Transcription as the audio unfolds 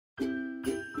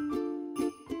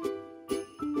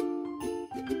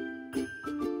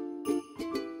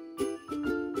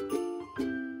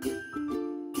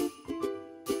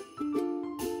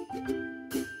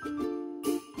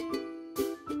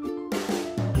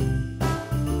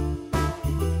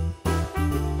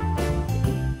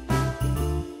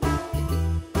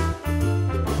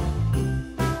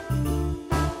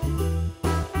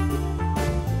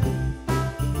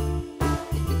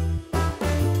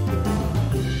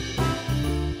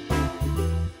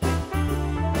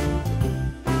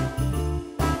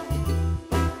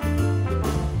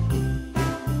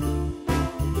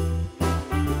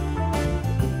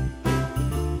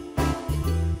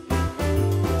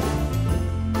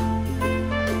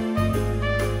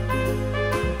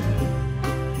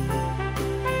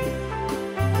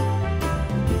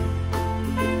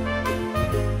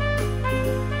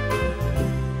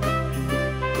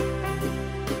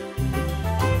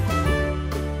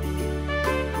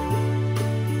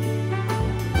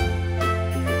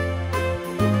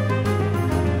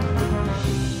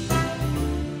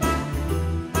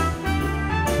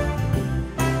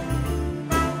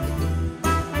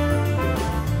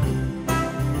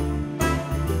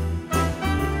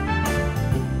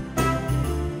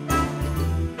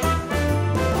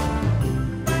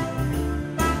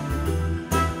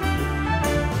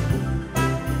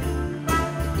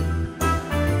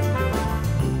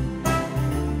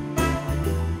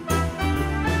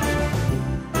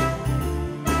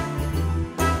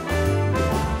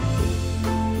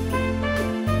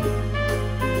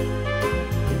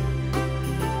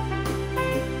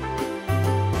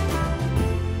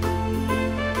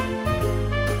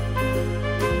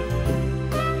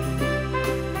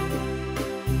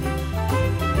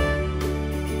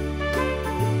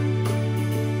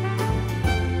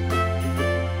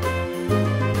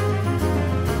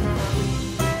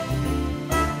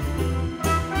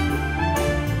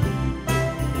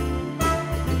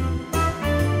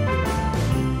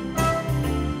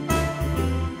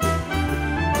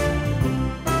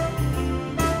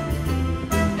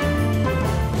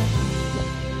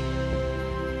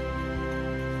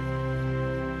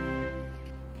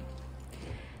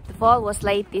fall was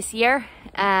late this year,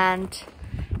 and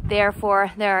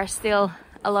therefore there are still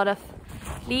a lot of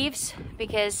leaves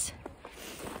because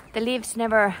the leaves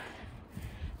never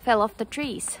fell off the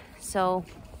trees. So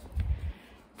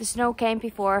the snow came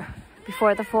before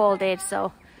the fall did,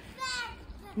 so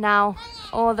now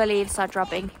all the leaves are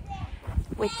dropping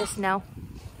with the snow.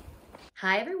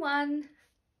 Hi everyone!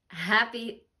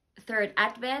 Happy 3rd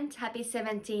Advent, happy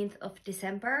 17th of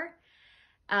December.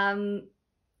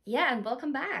 Yeah, and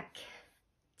welcome back.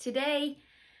 Today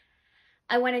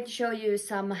I wanted to show you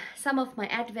some of my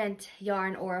Advent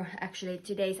yarn, or actually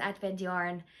today's Advent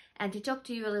yarn, and to talk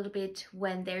to you a little bit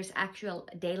when there's actual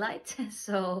daylight.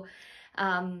 So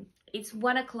it's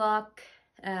 1 o'clock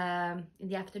in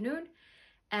the afternoon,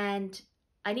 and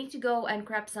I need to go and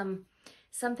grab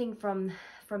something from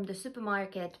the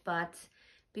supermarket, but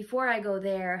before I go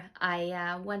there,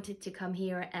 I wanted to come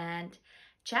here and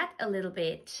chat a little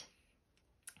bit.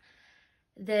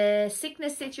 The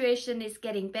sickness situation is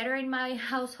getting better in my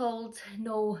household.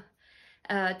 No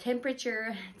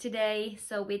temperature today,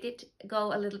 so we did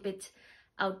go a little bit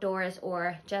outdoors,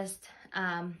 or just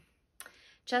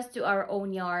to our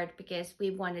own yard, because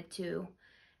we wanted to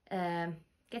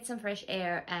get some fresh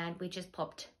air, and we just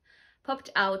popped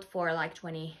out for like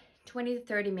 20 to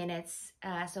 30 minutes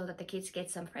so that the kids get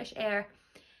some fresh air.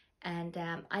 And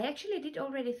I actually did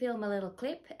already film a little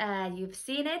clip, you've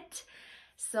seen it.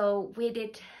 So we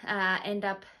did end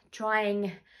up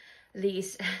trying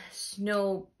these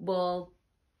snowball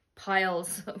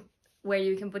piles where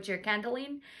you can put your candle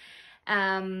in.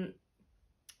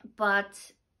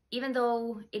 But even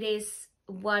though it is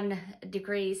 1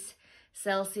 degree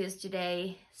Celsius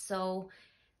today, so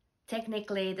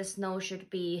technically the snow should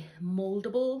be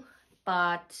moldable,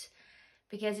 but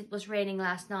because it was raining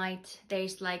last night,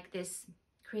 there's like this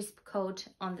crisp coat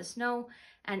on the snow,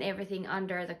 and everything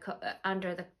under the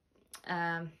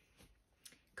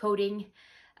coating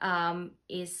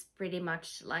is pretty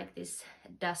much like this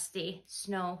dusty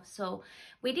snow. So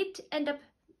we did end up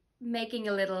making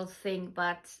a little thing,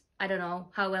 but I don't know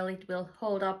how well it will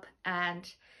hold up, and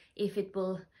if it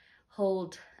will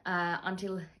hold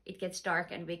until it gets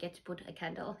dark and we get to put a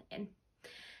candle in.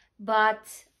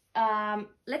 But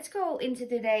let's go into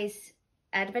today's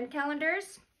advent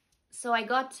calendars. So I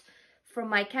got from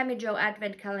my Camijo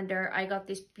advent calendar, I got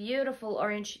this beautiful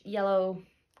orange, yellow,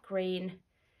 green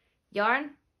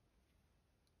yarn.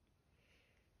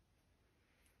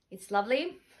 It's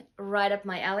lovely, right up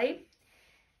my alley.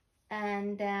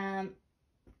 And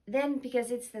then,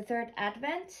 because it's the 3rd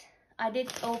Advent, I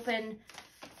did open,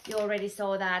 you already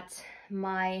saw that,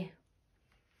 my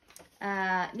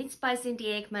Knit by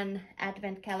Cindy Ekman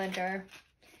advent calendar.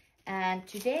 And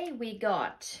today we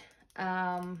got,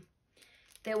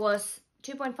 there was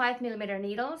 2.5mm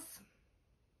needles.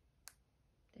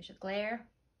 There's a glare.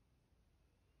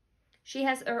 She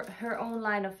has her own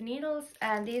line of needles,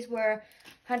 and these were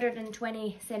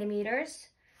 120 centimeters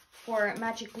for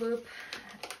magic loop.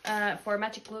 For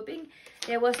magic looping,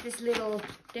 there was this little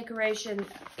decoration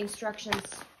instructions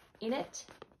in it,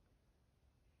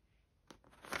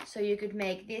 so you could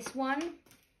make this one.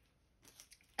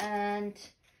 And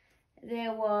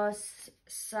there was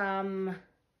some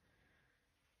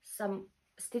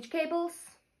stitch cables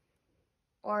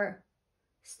or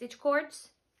stitch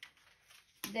cords.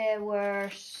 There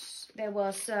was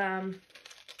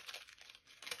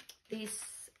this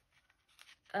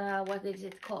what is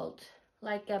it called,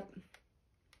 like a,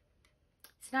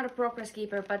 it's not a progress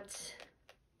keeper, but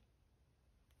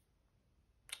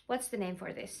what's the name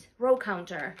for this, row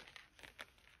counter.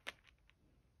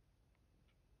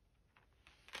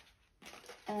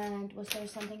 And was there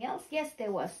something else? Yes,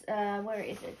 there was. Where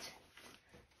is it?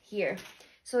 Here.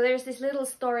 So there's this little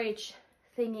storage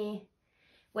thingy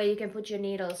where you can put your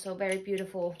needles. So very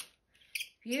beautiful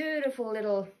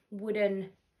little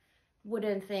wooden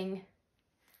thing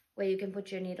where you can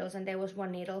put your needles, and there was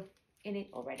 1 needle in it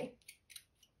already.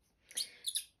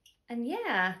 And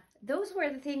yeah, those were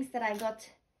the things that I got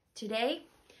today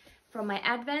from my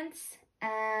advents.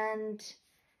 And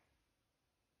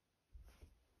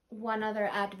one other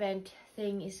advent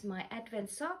thing is my advent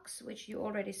socks, which you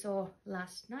already saw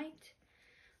last night,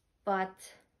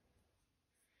 but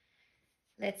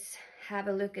let's have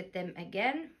a look at them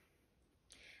again.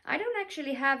 I don't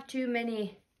actually have too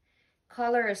many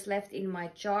colors left in my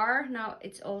jar. Now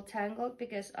it's all tangled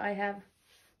because I have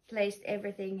placed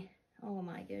everything. Oh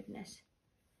my goodness.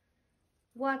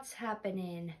 What's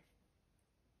happening?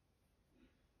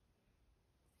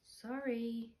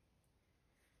 Sorry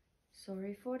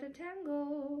for the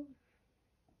tangle.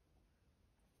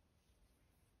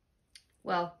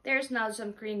 Well, there's now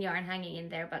some green yarn hanging in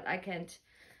there, but I can't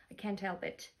help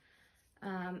it.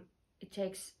 It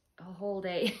takes a whole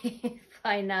day if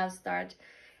I now start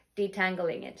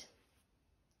detangling it.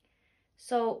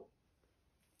 So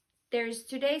there's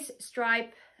today's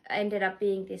stripe ended up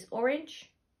being this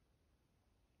orange.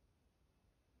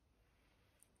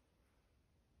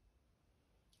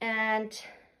 And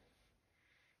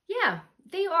yeah,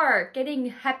 they are getting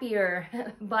happier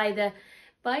by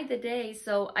the day.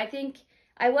 So I think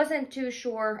I wasn't too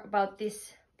sure about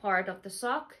this part of the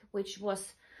sock, which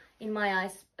was in my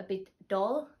eyes a bit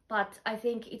dull, but I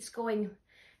think it's going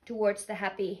towards the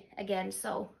happy again,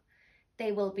 so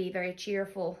they will be very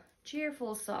cheerful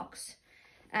socks.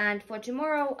 And for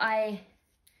tomorrow I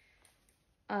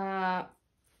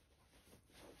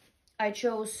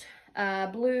chose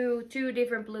blue, 2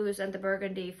 different blues and the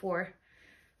burgundy for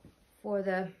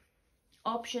the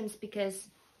options, because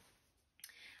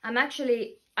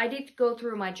I did go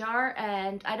through my jar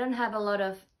and I don't have a lot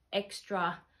of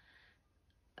extra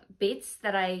bits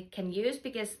that I can use,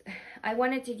 because I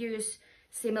wanted to use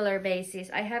similar bases.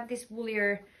 I have this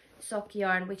woolier sock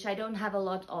yarn, which I don't have a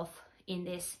lot of in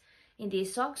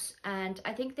these socks, and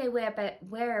I think they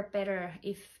wear better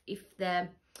if the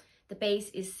base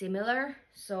is similar.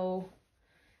 So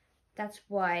that's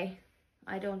why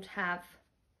I don't have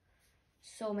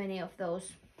so many of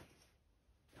those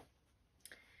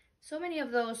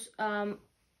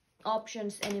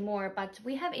options anymore, but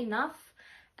we have enough,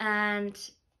 and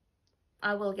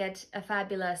I will get a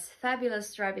fabulous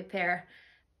stripy pair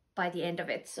by the end of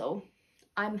it. So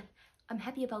I'm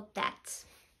happy about that.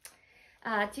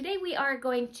 Today we are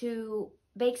going to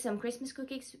bake some Christmas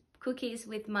cookies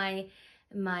with my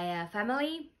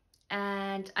family,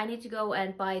 and I need to go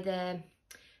and buy the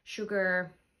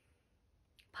sugar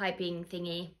piping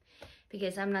thingy,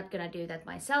 because I'm not gonna do that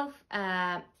myself.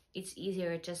 It's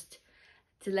easier just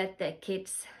to let the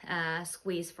kids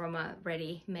squeeze from a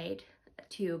ready-made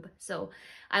tube. So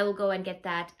I will go and get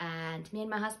that, and me and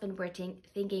my husband were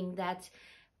thinking that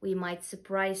we might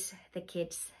surprise the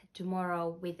kids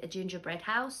tomorrow with a gingerbread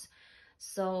house.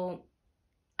 So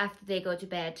after they go to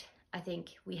bed, I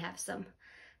think we have some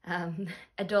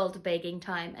adult baking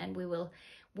time, and we will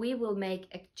make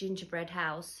a gingerbread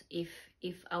house if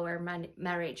our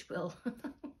marriage will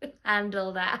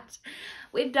handle that.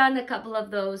 We've done a couple of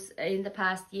those in the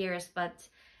past years, but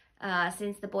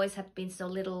since the boys have been so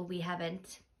little, we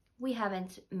haven't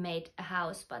made a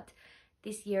house. But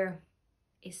this year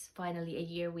is finally a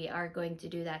year we are going to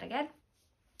do that again,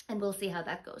 and we'll see how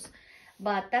that goes.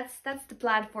 But that's the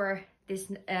plan for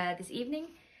this evening.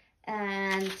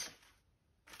 And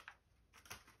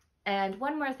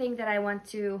one more thing that I want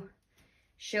to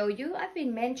show you. I've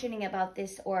been mentioning about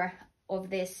this of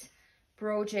this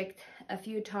project a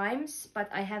few times, but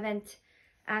I haven't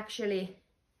actually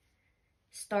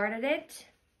started it.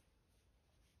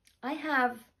 I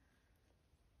have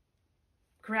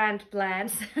grand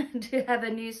plans to have a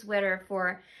new sweater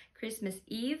for Christmas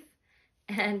Eve,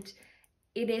 and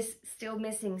it is still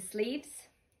missing sleeves.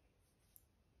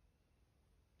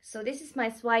 So this is my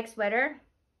Zweig sweater,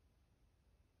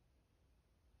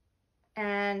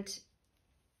 and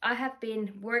I have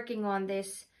been working on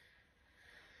this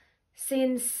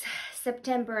since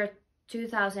September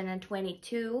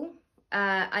 2022.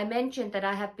 I mentioned that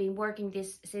I have been working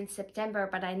this since September,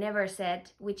 but I never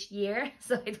said which year,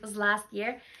 so it was last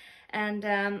year. And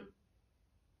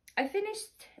I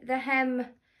finished the hem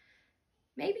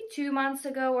maybe 2 months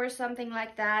ago or something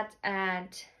like that,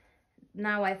 and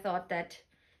now I thought that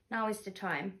now is the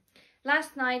time.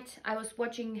 Last night I was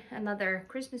watching another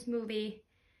Christmas movie,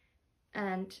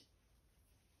 and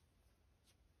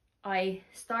I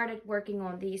started working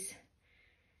on these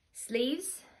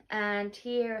sleeves, and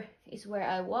here is where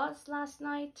I was last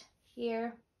night,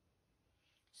 here.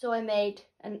 So I made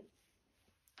I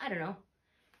don't know,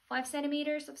 5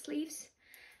 centimeters of sleeves,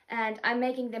 and I'm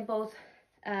making them both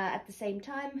at the same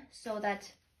time, so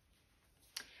that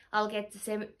I'll get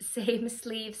the same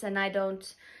sleeves, and I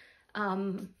don't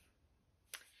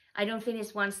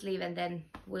finish one sleeve and then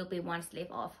will be one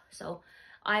sleeve off. So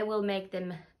I will make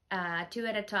them 2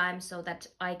 at a time, so that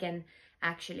I can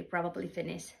actually probably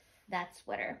finish that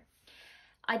sweater.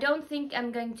 I don't think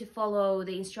I'm going to follow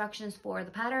the instructions for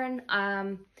the pattern.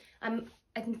 I'm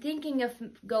thinking of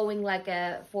going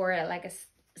for a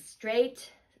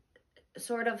straight,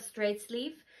 sort of straight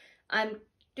sleeve. I'm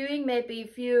doing maybe a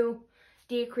few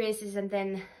decreases, and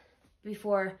then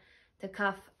before the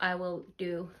cuff I will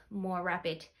do more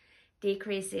rapid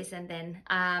decreases, and then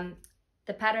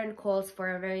the pattern calls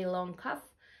for a very long cuff,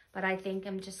 but I think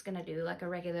I'm just gonna do like a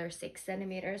regular 6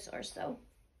 centimeters or so.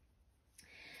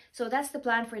 So that's the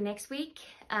plan for next week.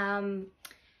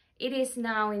 It is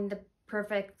now in the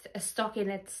perfect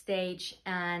stockinette stage,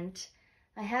 and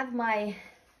I have my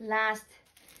last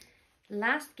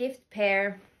gift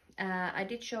pair. I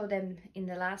did show them in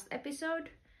the last episode,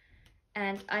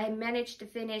 and I managed to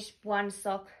finish one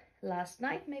sock last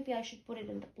night. Maybe I should put it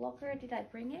in the blocker. Did I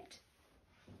bring it?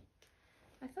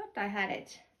 I thought I had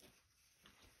it.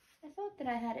 I thought that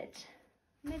I had it.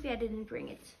 Maybe I didn't bring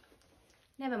it.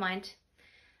 Never mind.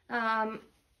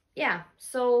 Yeah,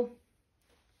 so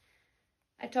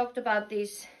I talked about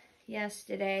these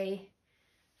yesterday.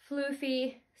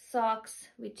 Floofy socks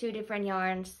with 2 different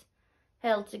yarns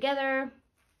held together.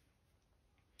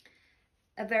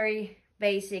 A very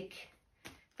basic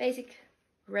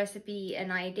recipe,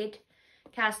 and I did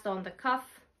cast on the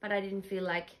cuff, but I didn't feel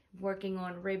like working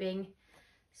on ribbing,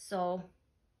 so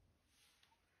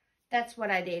that's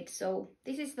what I did. So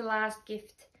this is the last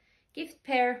gift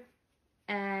pair,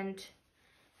 and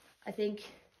I think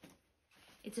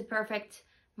it's a perfect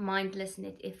mindless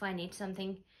knit if I need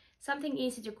something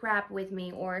easy to grab with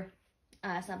me, or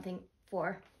something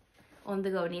for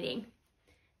on-the-go knitting.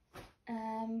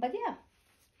 But yeah,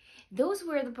 those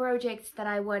were the projects that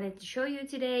I wanted to show you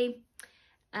today,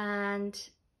 and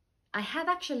I have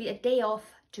actually a day off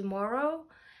tomorrow,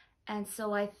 and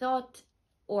so I thought,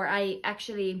 or I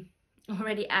actually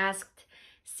already asked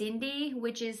Cindy,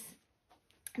 which is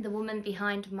the woman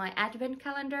behind my advent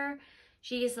calendar.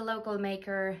 She is a local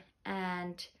maker,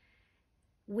 and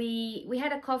we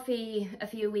had a coffee a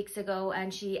few weeks ago,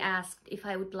 and she asked if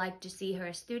I would like to see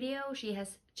her studio. She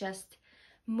has just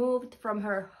moved from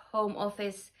her home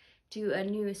office to a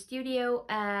new studio,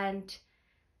 and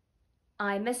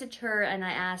I messaged her and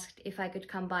I asked if I could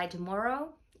come by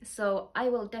tomorrow. So I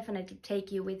will definitely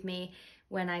take you with me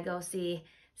when I go see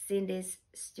Cindy's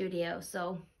studio.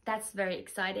 So that's very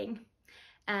exciting.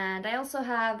 And I also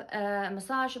have a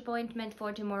massage appointment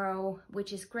for tomorrow,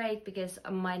 which is great because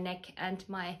my neck and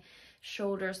my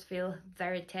shoulders feel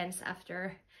very tense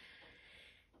after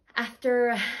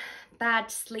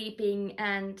bad sleeping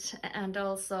and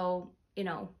also, you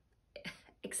know,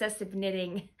 excessive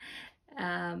knitting.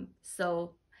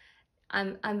 So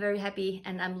I'm very happy,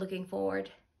 and I'm looking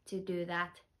forward to do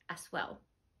that as well.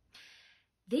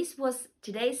 This was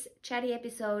today's chatty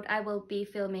episode. I will be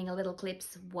filming a little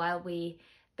clips while we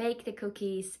bake the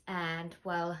cookies and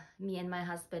while me and my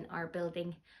husband are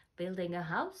building a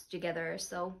house together.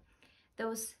 So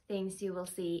those things you will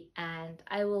see, and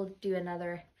I will do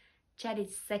another chatty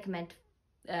segment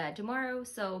tomorrow.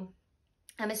 So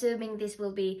I'm assuming this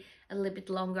will be a little bit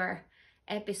longer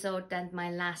episode than my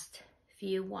last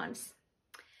few ones.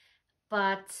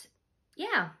 But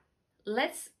yeah,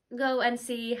 let's go and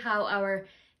see how our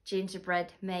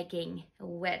gingerbread making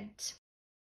went.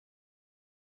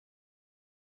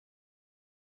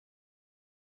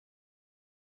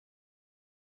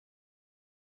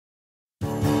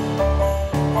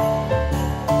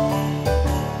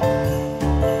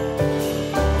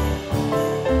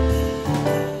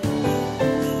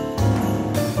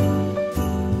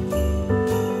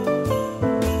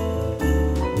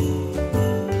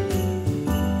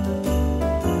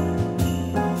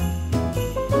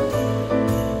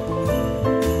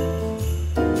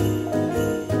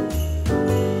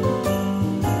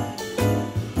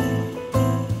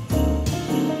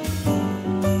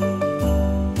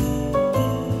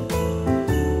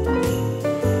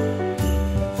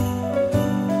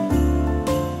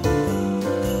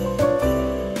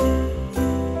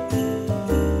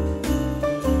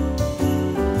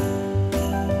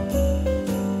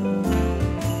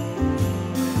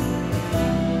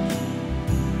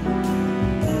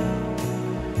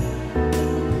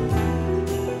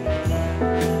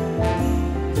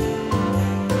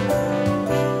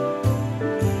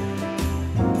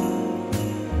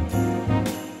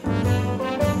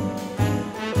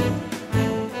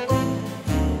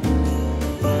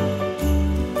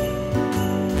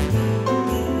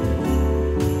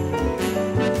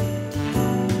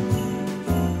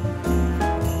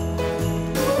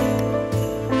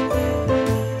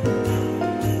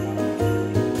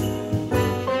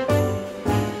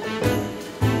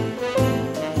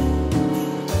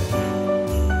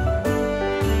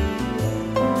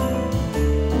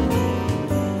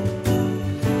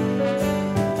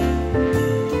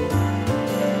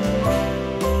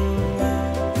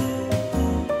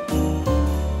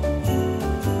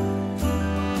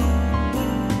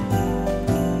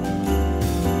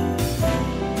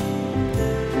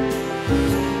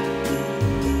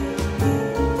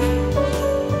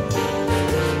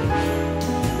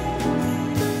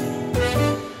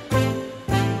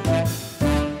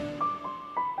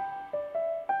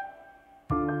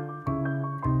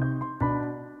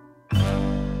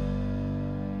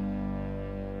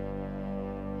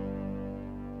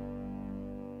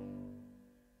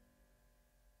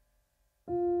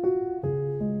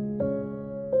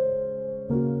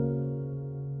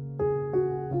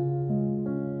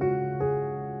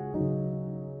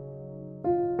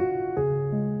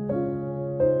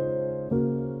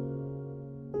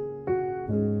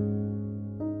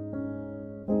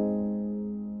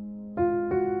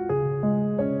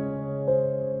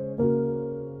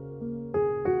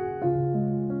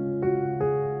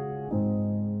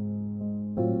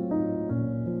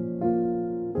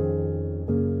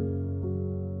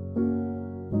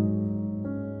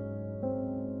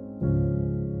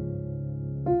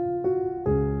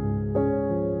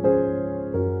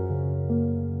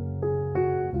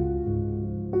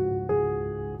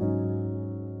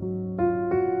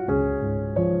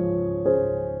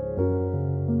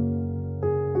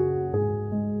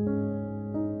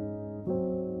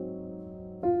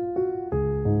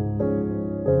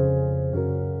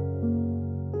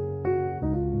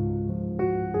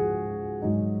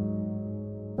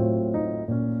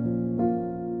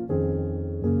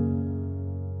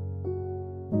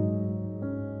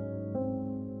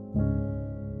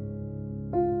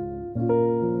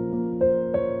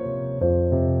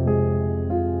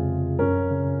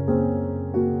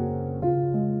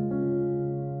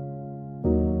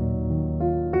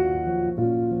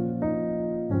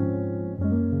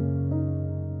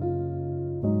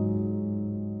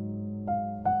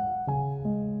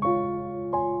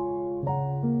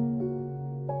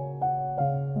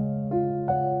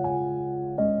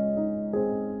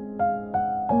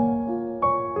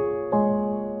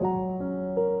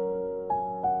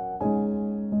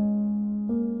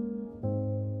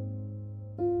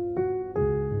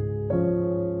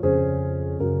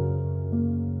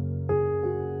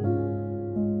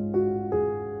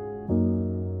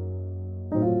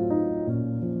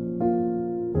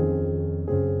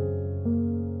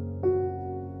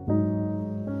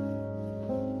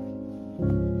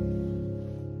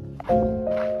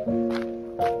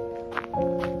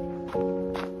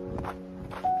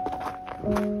 Hey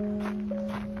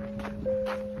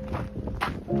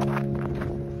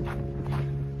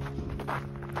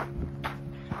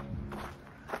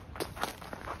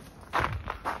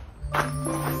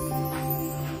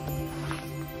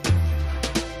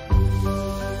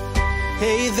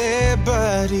there,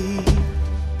 buddy.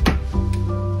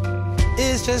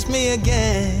 It's just me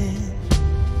again.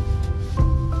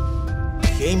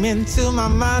 Came into my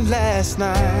mind last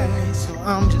night, so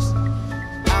I'm just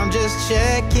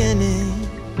checking in.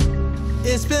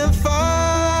 It's been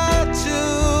far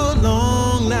too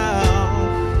long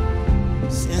now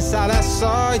since I last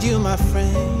saw you, my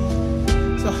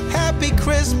friend. So happy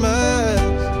Christmas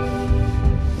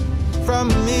from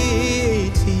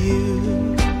me to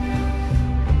you.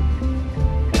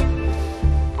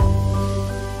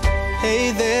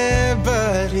 Hey there,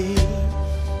 buddy.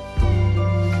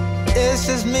 It's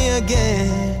just me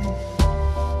again.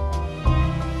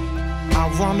 I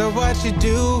wonder what you're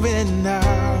doing now.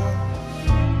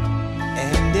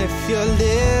 And if you're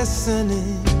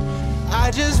listening, I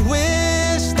just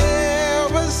wish there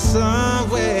was some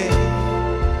way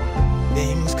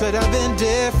things could have been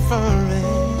different.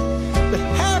 But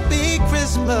happy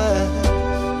Christmas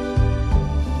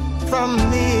from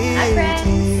me to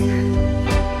you.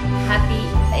 Happy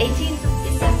 18th of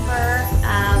December.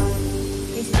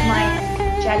 This is my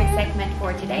jelly segment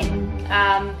for today.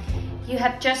 You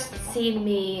have just seen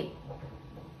me,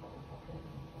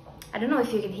 I don't know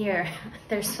if you can hear,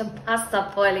 there's some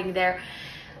pasta boiling there.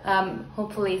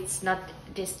 Hopefully it's not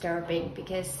disturbing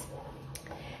because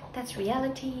that's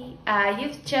reality.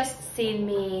 You've just seen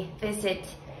me visit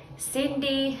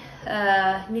Cindy,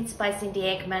 Knits by Cindy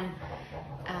Ekman,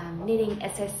 knitting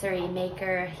accessory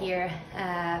maker here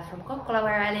from Kokkola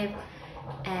where I live,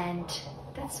 and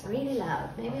that's really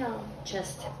loud. Maybe I'll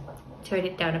just turn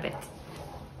it down a bit.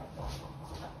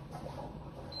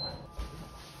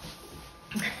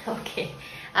 Okay,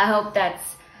 I hope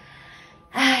that's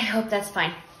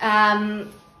fine.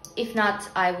 If not,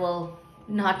 I will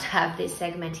not have this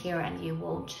segment here and you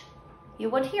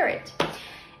won't hear it.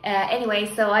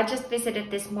 Anyway, so I just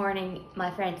visited this morning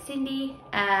my friend Cindy,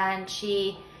 and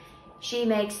she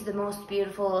makes the most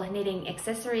beautiful knitting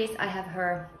accessories. I have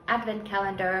her advent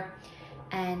calendar,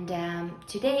 and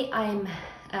today I'm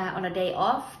on a day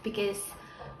off because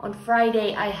on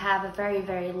Friday I have a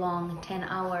very long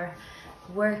 10-hour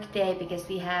work day because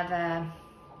we have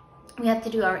to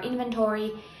do our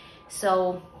inventory.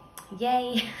 So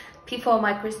yay, before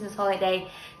my Christmas holiday,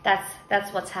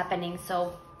 that's what's happening.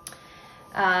 So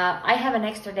I have an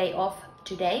extra day off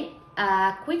today.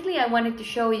 Quickly, I wanted to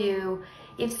show you,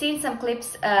 you've seen some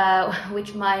clips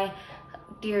which my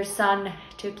dear son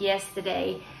took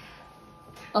yesterday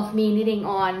of me knitting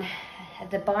on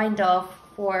the bind off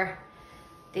for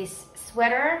this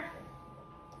sweater,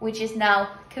 which is now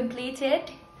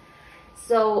completed.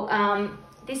 So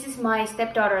this is my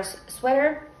stepdaughter's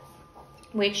sweater,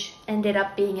 which ended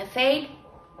up being a fade.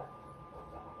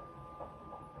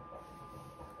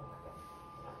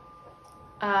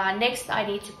 Next I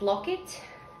need to block it,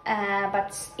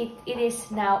 but it is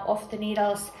now off the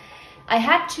needles. I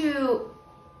had to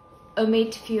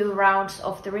omit few rounds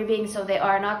of the ribbing, so they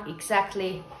are not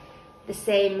exactly the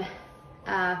same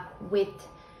width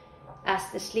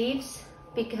as the sleeves,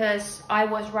 because I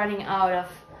was running out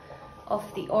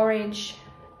of the orange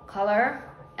color,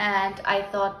 and I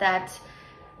thought that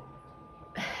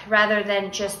rather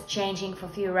than just changing for a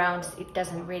few rounds, it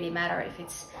doesn't really matter if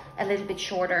it's a little bit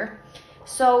shorter.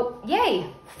 So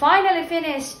yay, finally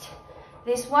finished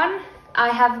this one. I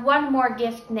have one more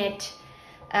gift knit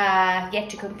yet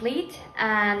to complete,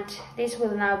 and this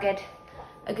will now get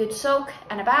a good soak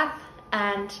and a bath,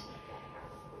 and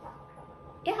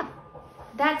yeah,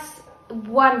 that's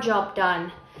one job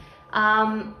done.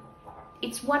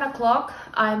 It's 1 o'clock.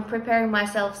 I'm preparing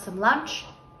myself some lunch,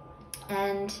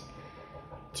 and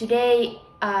today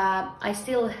I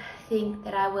still think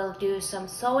that I will do some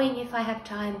sewing if I have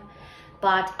time,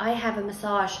 but I have a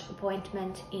massage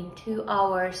appointment in 2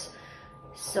 hours,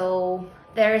 so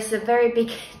there is a very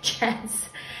big chance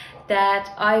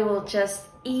that I will just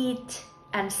eat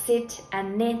and sit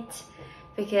and knit,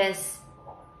 because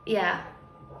yeah,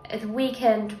 the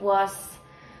weekend was,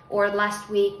 or last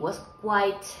week was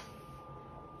quite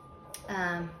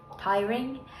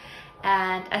tiring.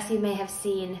 And as you may have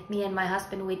seen, me and my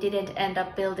husband, we didn't end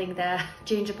up building the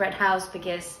gingerbread house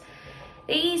because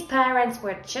these parents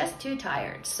were just too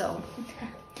tired. So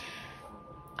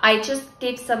I just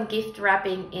did some gift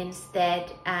wrapping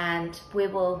instead, and we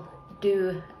will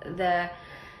do the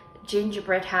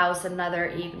gingerbread house another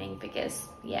evening, because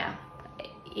yeah,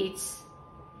 it's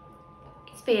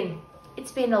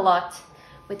been a lot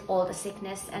with all the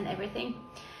sickness and everything.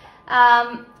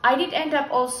 I did end up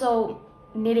also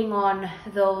knitting on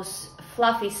those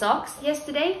fluffy socks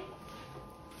yesterday,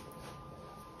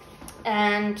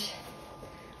 and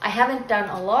I haven't done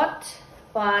a lot,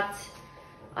 but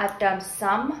I've done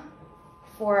some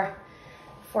for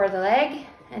the leg,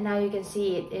 and now you can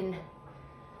see it in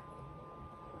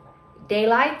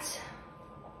daylight.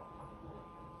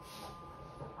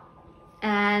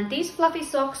 And these fluffy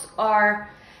socks are,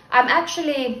 I'm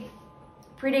actually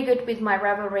pretty good with my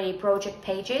Ravelry project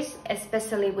pages,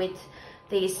 especially with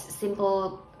these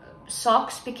simple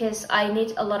socks, because I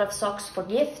knit a lot of socks for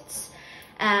gifts,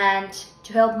 and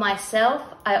to help myself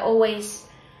I always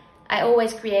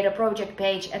create a project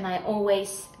page, and I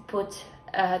always put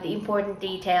the important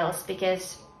details,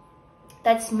 because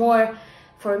that's more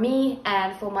for me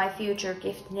and for my future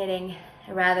gift knitting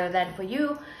rather than for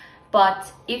you.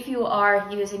 But if you are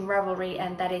using Ravelry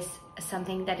and that is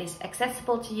something that is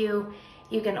accessible to you,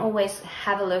 you can always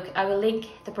have a look. I will link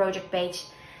the project page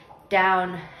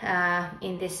down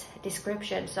in this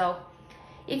description. So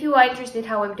if you are interested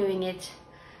how I'm doing it,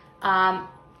 I'm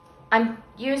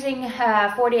using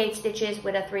 48 stitches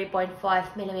with a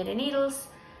 3.5mm needles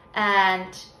and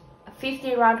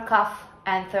 50 round cuff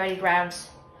and 30 rounds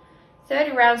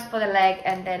for the leg,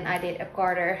 and then I did a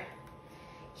garter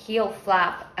heel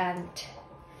flap, and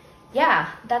yeah,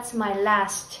 that's my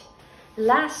last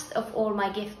of all my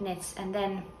gift knits. And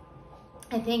then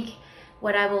I think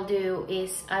what I will do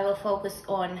is I will focus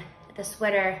on the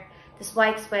sweater, the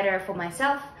Zweig sweater for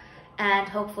myself, and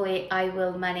hopefully I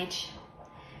will manage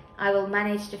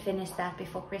to finish that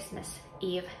before Christmas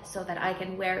Eve so that I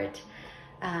can wear it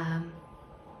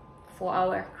for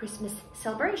our Christmas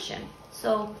celebration.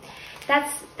 So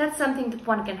that's something that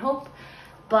one can hope.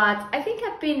 But I think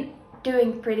I've been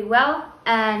doing pretty well,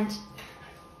 and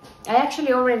I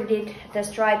actually already did the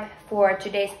stripe for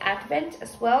today's advent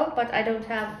as well, but I don't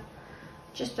have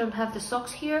the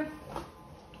socks here.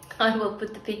 I will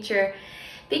put the picture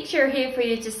here for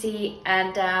you to see.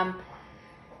 And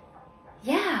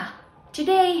yeah,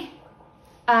 today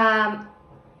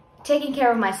taking care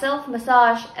of myself,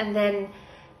 massage, and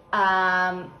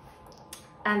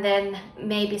then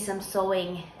maybe some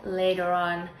sewing later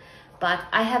on. But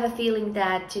I have a feeling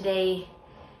that today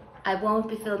I won't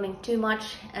be filming too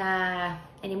much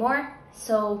anymore,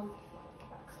 so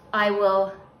I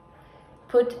will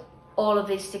put all of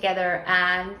this together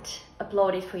and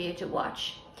upload it for you to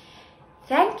watch.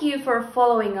 Thank you for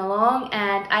following along,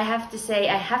 and I have to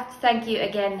thank you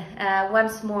again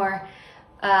once more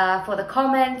for the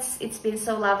comments. It's been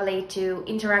so lovely to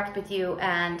interact with you,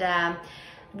 and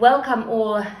welcome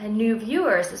all new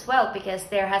viewers as well, because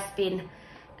there has been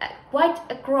quite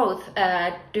a growth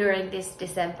during this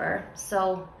December.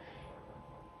 So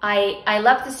I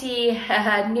love to see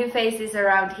new faces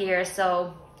around here,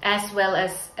 so as well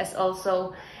as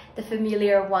also the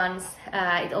familiar ones.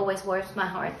 It always warms my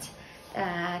heart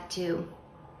to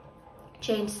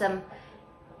change some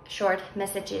short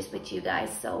messages with you guys.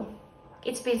 So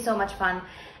it's been so much fun,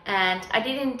 and I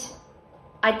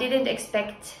didn't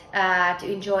expect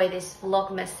to enjoy this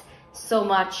Vlogmas so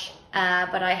much,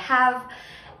 but I have.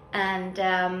 And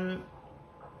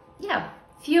yeah,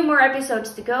 few more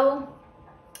episodes to go.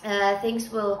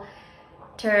 Things will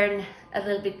turn a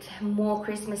little bit more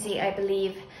Christmassy, I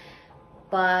believe,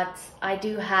 but I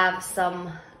do have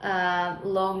some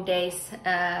long days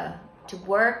to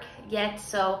work yet,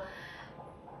 so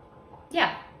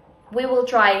yeah, we will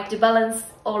try to balance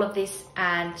all of this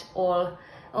and all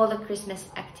the Christmas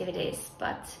activities.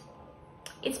 But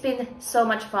it's been so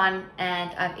much fun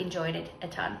and I've enjoyed it a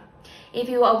ton. If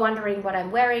you are wondering what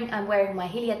I'm wearing my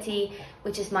Hilja tee,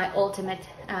 which is my ultimate.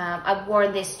 I've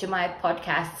worn this to my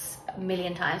podcasts a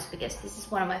million times because this is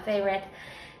one of my favorite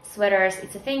sweaters.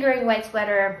 It's a fingering weight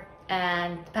sweater,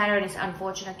 and the pattern is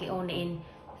unfortunately only in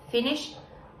Finnish,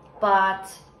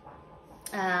 but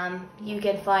you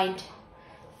can find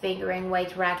fingering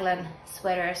weight raglan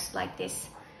sweaters like this.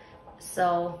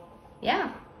 So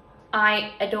yeah,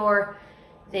 I adore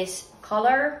this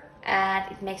color and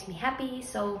it makes me happy,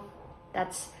 so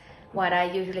that's what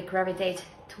I usually gravitate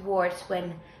towards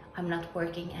when I'm not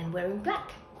working and wearing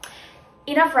black.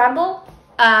 Enough ramble.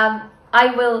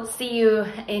 I will see you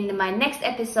in my next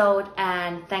episode,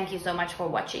 and thank you so much for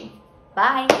watching.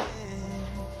 Bye.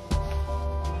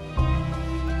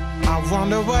 I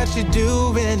wonder what you're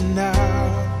doing now,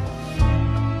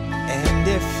 and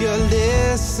if you're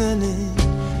listening,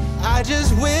 I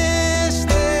just wish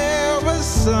there was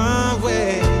some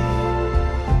way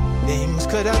things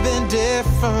could have been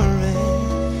different.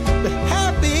 But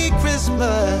happy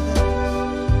Christmas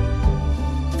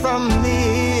from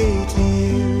me to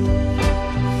you.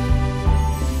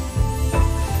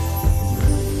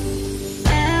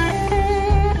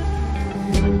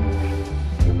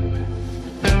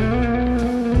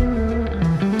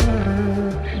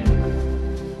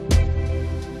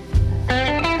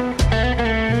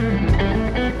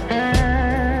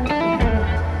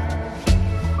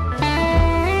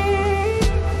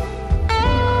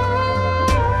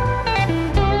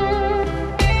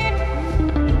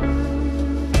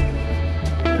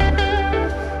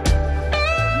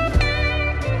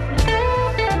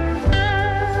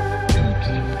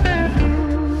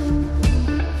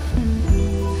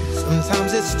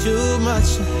 it's too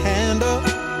much to handle.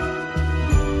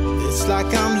 It's like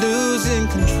I'm losing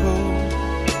control.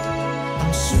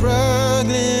 I'm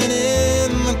struggling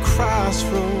in the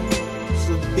crossroads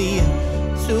of being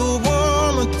too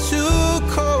warm or too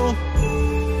cold.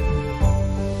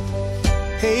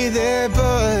 Hey there,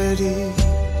 buddy,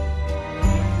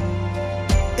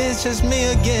 it's just me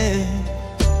again.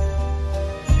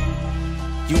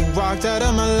 You walked out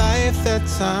of my life that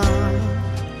time,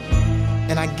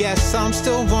 and I guess I'm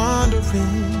still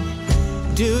wondering,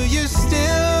 do you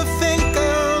still think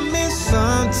of me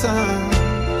sometimes?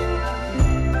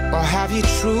 Or have you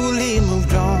truly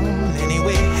moved on?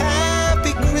 Anyway,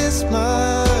 happy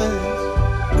Christmas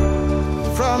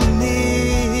from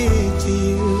me to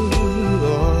you.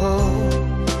 Oh,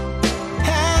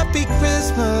 happy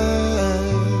Christmas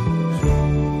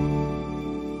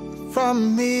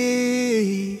from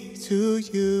me